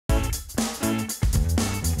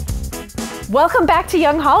welcome back to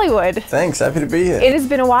Young Hollywood. Thanks, happy to be here. It has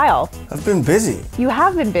been a while. I've been busy. You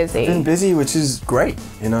have been busy. I've been busy, which is great,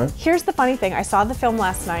 you know? Here's the funny thing, I saw the film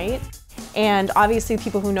last night, and obviously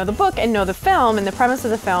people who know the book and know the film and the premise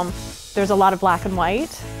of the film, there's a lot of black and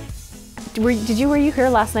white. Were you here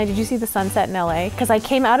last night? Did you see the sunset in LA? Because I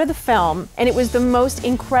came out of the film and it was the most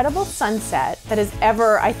incredible sunset that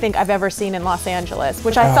I think I've ever seen in Los Angeles,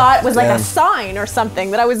 which I thought was like a sign or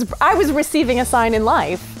something, that I was receiving a sign in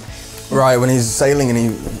life. Right, when he's sailing and he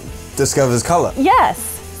discovers color. Yes.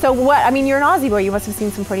 So what, I mean, you're an Aussie boy, you must have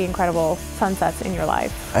seen some pretty incredible sunsets in your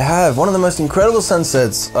life. I have. One of the most incredible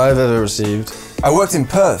sunsets I've ever received. I worked in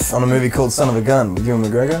Perth on a movie called Son of a Gun with Ewan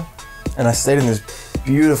McGregor, and I stayed in this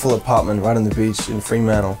beautiful apartment right on the beach in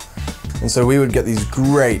Fremantle. And so we would get these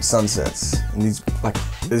great sunsets, and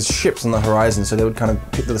there's ships on the horizon, so they would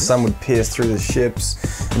the sun would pierce through the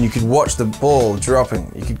ships, and you could watch the ball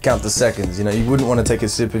dropping. You could count the seconds, you know, you wouldn't want to take a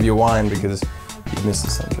sip of your wine because you'd miss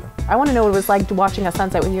the sunset. I want to know what it was like watching a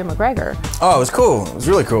sunset with Ewan McGregor. Oh, it was cool. It was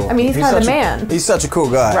really cool. I mean, he's kind of the man. He's such a cool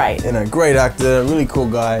guy. Right. You know, great actor, really cool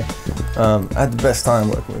guy. I had the best time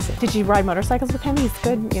working with him. Did you ride motorcycles with him? He's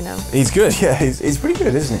good, you know. He's good, yeah. He's pretty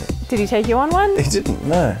good, isn't he? Did he take you on one? He didn't,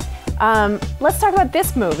 no. Let's talk about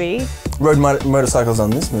this movie. Rode motorcycles on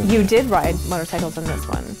this movie. You did ride motorcycles on this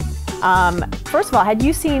one. First of all, had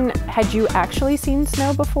you actually seen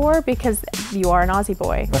snow before? Because you are an Aussie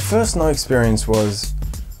boy. My first snow experience was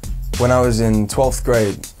when I was in 12th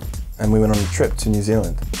grade and we went on a trip to New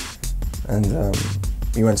Zealand. And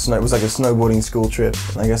we went it was like a snowboarding school trip.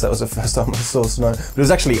 And I guess that was the first time I saw snow. But it was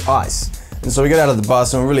actually ice. And so we got out of the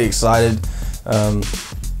bus and we're really excited.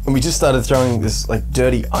 And we just started throwing this like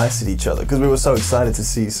dirty ice at each other because we were so excited to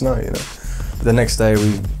see snow, you know. But the next day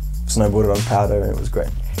we snowboarded on powder and it was great.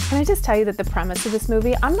 Can I just tell you that the premise of this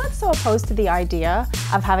movie, I'm not so opposed to the idea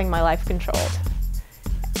of having my life controlled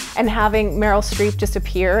and having Meryl Streep just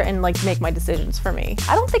appear and like make my decisions for me.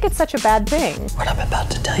 I don't think it's such a bad thing. What I'm about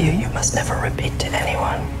to tell you, you must never repeat to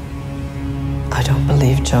anyone. I don't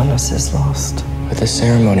believe Jonas is lost. With a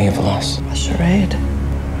ceremony of loss. A charade.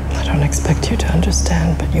 I don't expect you to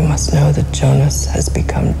understand, but you must know that Jonas has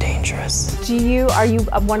become dangerous. Are you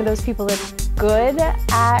one of those people that's good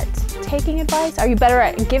at taking advice? Are you better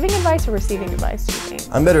at giving advice or receiving advice, do you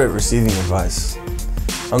think? I'm better at receiving advice.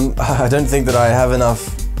 I don't think that I have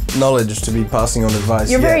enough knowledge to be passing on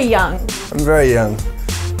advice You're yet. very young. I'm very young.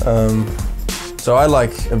 So I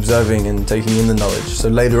like observing and taking in the knowledge. So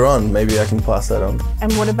later on, maybe I can pass that on.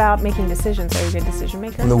 And what about making decisions? Are you a good decision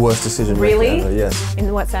maker? I'm the worst decision maker ever, yes.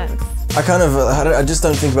 In what sense? I just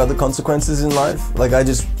don't think about the consequences in life. Like I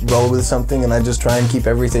just roll with something and I just try and keep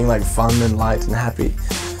everything like fun and light and happy.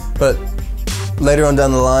 But later on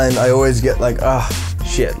down the line, I always get like,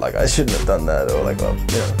 shit, like I shouldn't have done that, or like, well,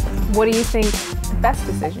 you know. What do you think the best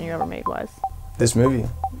decision you ever made was? This movie,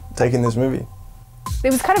 taking this movie.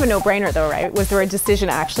 It was kind of a no-brainer though, right? Was there a decision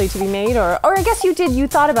actually to be made, or I guess you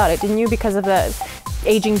thought about it, didn't you, because of the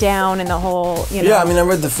aging down and the whole, you know? Yeah, I mean, I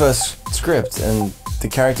read the first script and the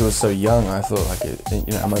character was so young, I thought like,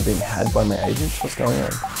 you know, am I being had by my agent? What's going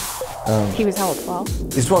on? He was how old,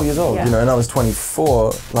 12? He's 12 years old, yeah. You know, and I was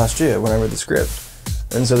 24 last year when I read the script.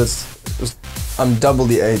 And so I'm double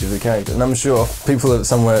the age of the character. And I'm sure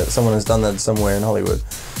someone has done that somewhere in Hollywood.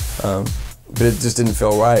 But it just didn't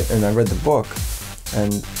feel right, and I read the book.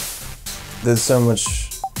 And there's so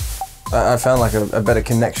much, I found like a better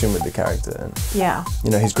connection with the character. And, yeah.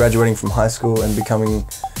 You know, he's graduating from high school and becoming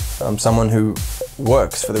someone who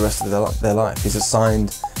works for the rest of their life. He's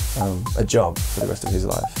assigned a job for the rest of his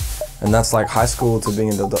life. And that's like high school to being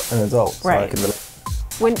an adult. So right.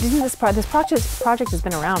 When didn't this project has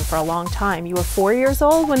been around for a long time. You were 4 years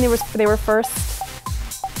old when they were first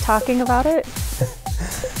talking about it?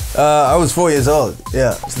 I was 4 years old,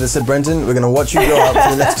 yeah. So they said, Brenton, we're going to watch you grow up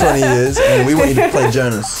for the next 20 years and we want you to play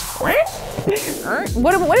Jonas.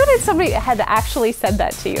 What if somebody had actually said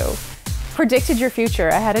that to you? Predicted your future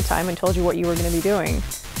ahead of time and told you what you were going to be doing?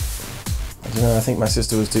 I don't know, I think my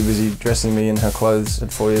sister was too busy dressing me in her clothes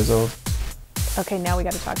at 4 years old. Okay, now we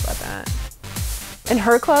got to talk about that. In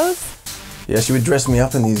her clothes? Yeah, she would dress me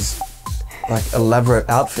up in these like elaborate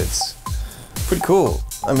outfits. Pretty cool.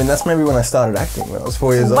 I mean, that's maybe when I started acting, when I was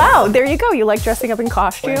 4 years old. Wow, there you go. You like dressing up in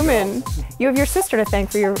costume, and you have your sister to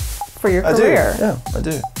thank for your career. I do, yeah, I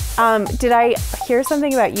do. Did I hear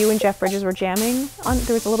something about you and Jeff Bridges were jamming?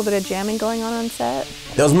 There was a little bit of jamming going on set?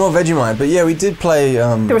 There was more Vegemite, but yeah, we did play...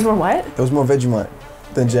 there was more what? There was more Vegemite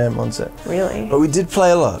than jam on set. Really? But we did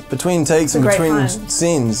play a lot. Between takes and between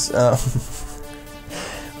scenes.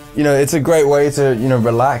 you know, it's a great way to, you know,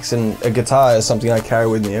 relax, and a guitar is something I carry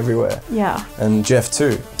with me everywhere. Yeah. And Jeff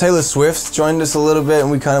too. Taylor Swift joined us a little bit,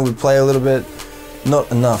 and we kind of would play a little bit.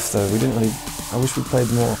 Not enough though, we didn't really, I wish we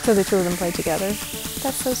played more. So the two of them played together.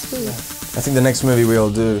 That's so sweet. I think the next movie we all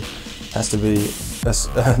do has to be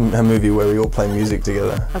a movie where we all play music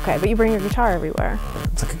together. Okay, but you bring your guitar everywhere.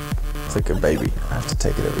 It's like a baby. I have to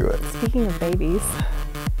take it everywhere. Speaking of babies,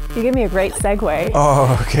 you gave me a great segue.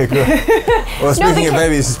 Oh, okay, good. Well, speaking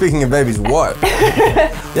of babies, what?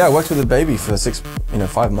 Yeah, I worked with a baby for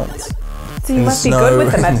 5 months. So you must be good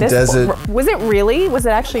with them at this desert. point. Was it really? Was it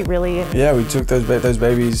actually really? Yeah, we took those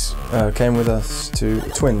babies, came with us to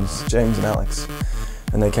twins, James and Alex.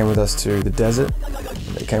 And they came with us to the desert,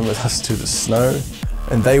 they came with us to the snow,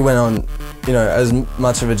 and they went on, you know, as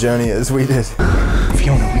much of a journey as we did.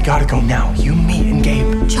 Fiona, we gotta go now. You, me, and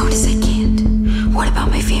Gabe. Jonas, I can't. What about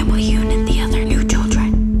my family unit, the other new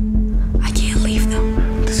children? I can't leave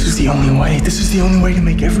them. This is the only way. This is the only way to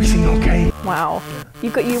make everything okay. Wow. You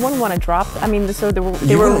wouldn't want to drop. I mean, so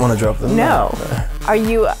you wouldn't want to drop them. No. Are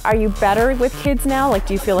you better with kids now? Like,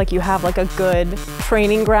 do you feel like you have like a good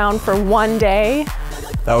training ground for one day?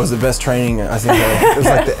 That was the best training, I think. It was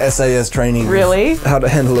like the SAS training. Really? How to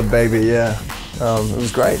handle a baby, yeah. It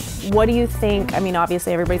was great. What do you think? I mean,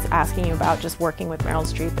 obviously everybody's asking you about just working with Meryl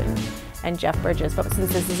Streep and Jeff Bridges, but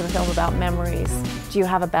since this is a film about memories, do you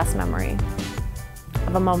have a best memory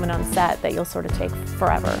of a moment on set that you'll sort of take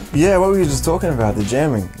forever? Yeah, what we were just talking about, the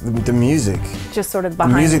jamming, the music. Just sort of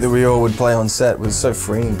behind. The music that we all would play on set was so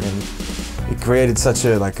freeing, and it created such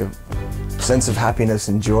a sense of happiness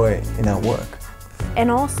and joy in our work. And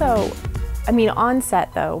also, I mean, on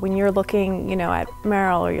set though, when you're looking, you know, at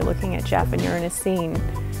Meryl or you're looking at Jeff and you're in a scene,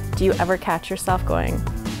 do you ever catch yourself going?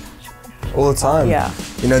 All the time. Yeah.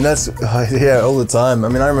 You know, and that's, yeah, all the time. I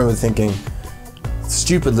mean, I remember thinking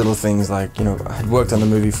stupid little things like, you know, I had worked on the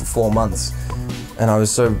movie for 4 months and I was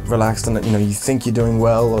so relaxed, and you know, you think you're doing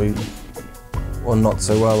well or not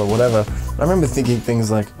so well or whatever. I remember thinking things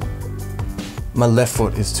like, my left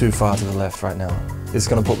foot is too far to the left right now. It's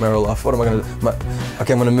gonna put Meryl off. What am I gonna do?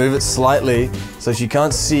 Okay, I'm gonna move it slightly so she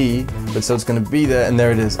can't see, but so it's gonna be there, and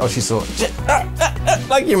there it is. Oh, she saw it.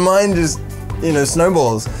 Like your mind just, you know,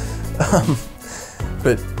 snowballs.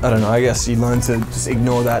 But I don't know, I guess you learn to just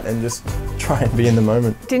ignore that and just try and be in the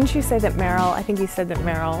moment. Didn't you say that Meryl, I think you said that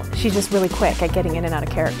Meryl, she's just really quick at getting in and out of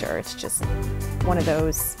character. It's just one of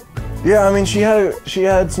those. Yeah, I mean, she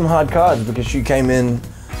had some hard cards because she came in,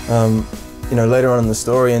 you know, later on in the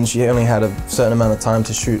story, and she only had a certain amount of time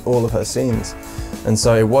to shoot all of her scenes, and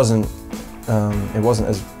so it wasn't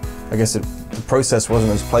as, I guess the process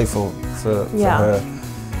wasn't as playful for her,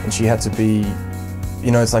 and she had to be, you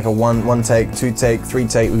know, it's like a one take, 2 take, 3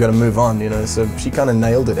 take, we got to move on, you know, so she kind of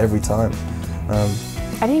nailed it every time. I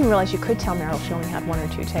didn't even realize you could tell Meryl she only had 1 or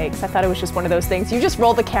 2 takes. I thought it was just one of those things. You just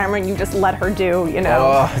roll the camera and you just let her do, you know.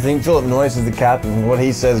 Oh, I think Philip Noyce is the captain. What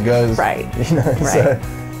he says goes. Right. You know. Right.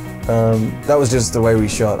 So, that was just the way we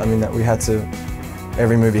shot. I mean, that we had to.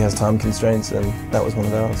 Every movie has time constraints, and that was one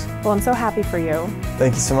of ours. Well, I'm so happy for you.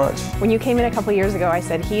 Thank you so much. When you came in a couple years ago, I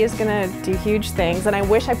said he is gonna do huge things, and I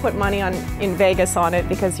wish I put money in Vegas on it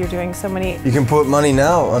because you're doing so many. You can put money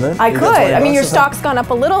now on it. I could. I mean, your stock's gone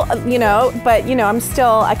up a little, you know, but you know,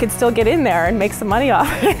 I could still get in there and make some money off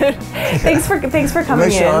it. Thanks for coming in.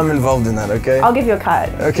 Make sure I'm involved in that, okay? I'll give you a cut.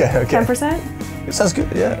 Okay. 10%? It sounds good.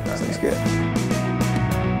 Yeah, sounds good.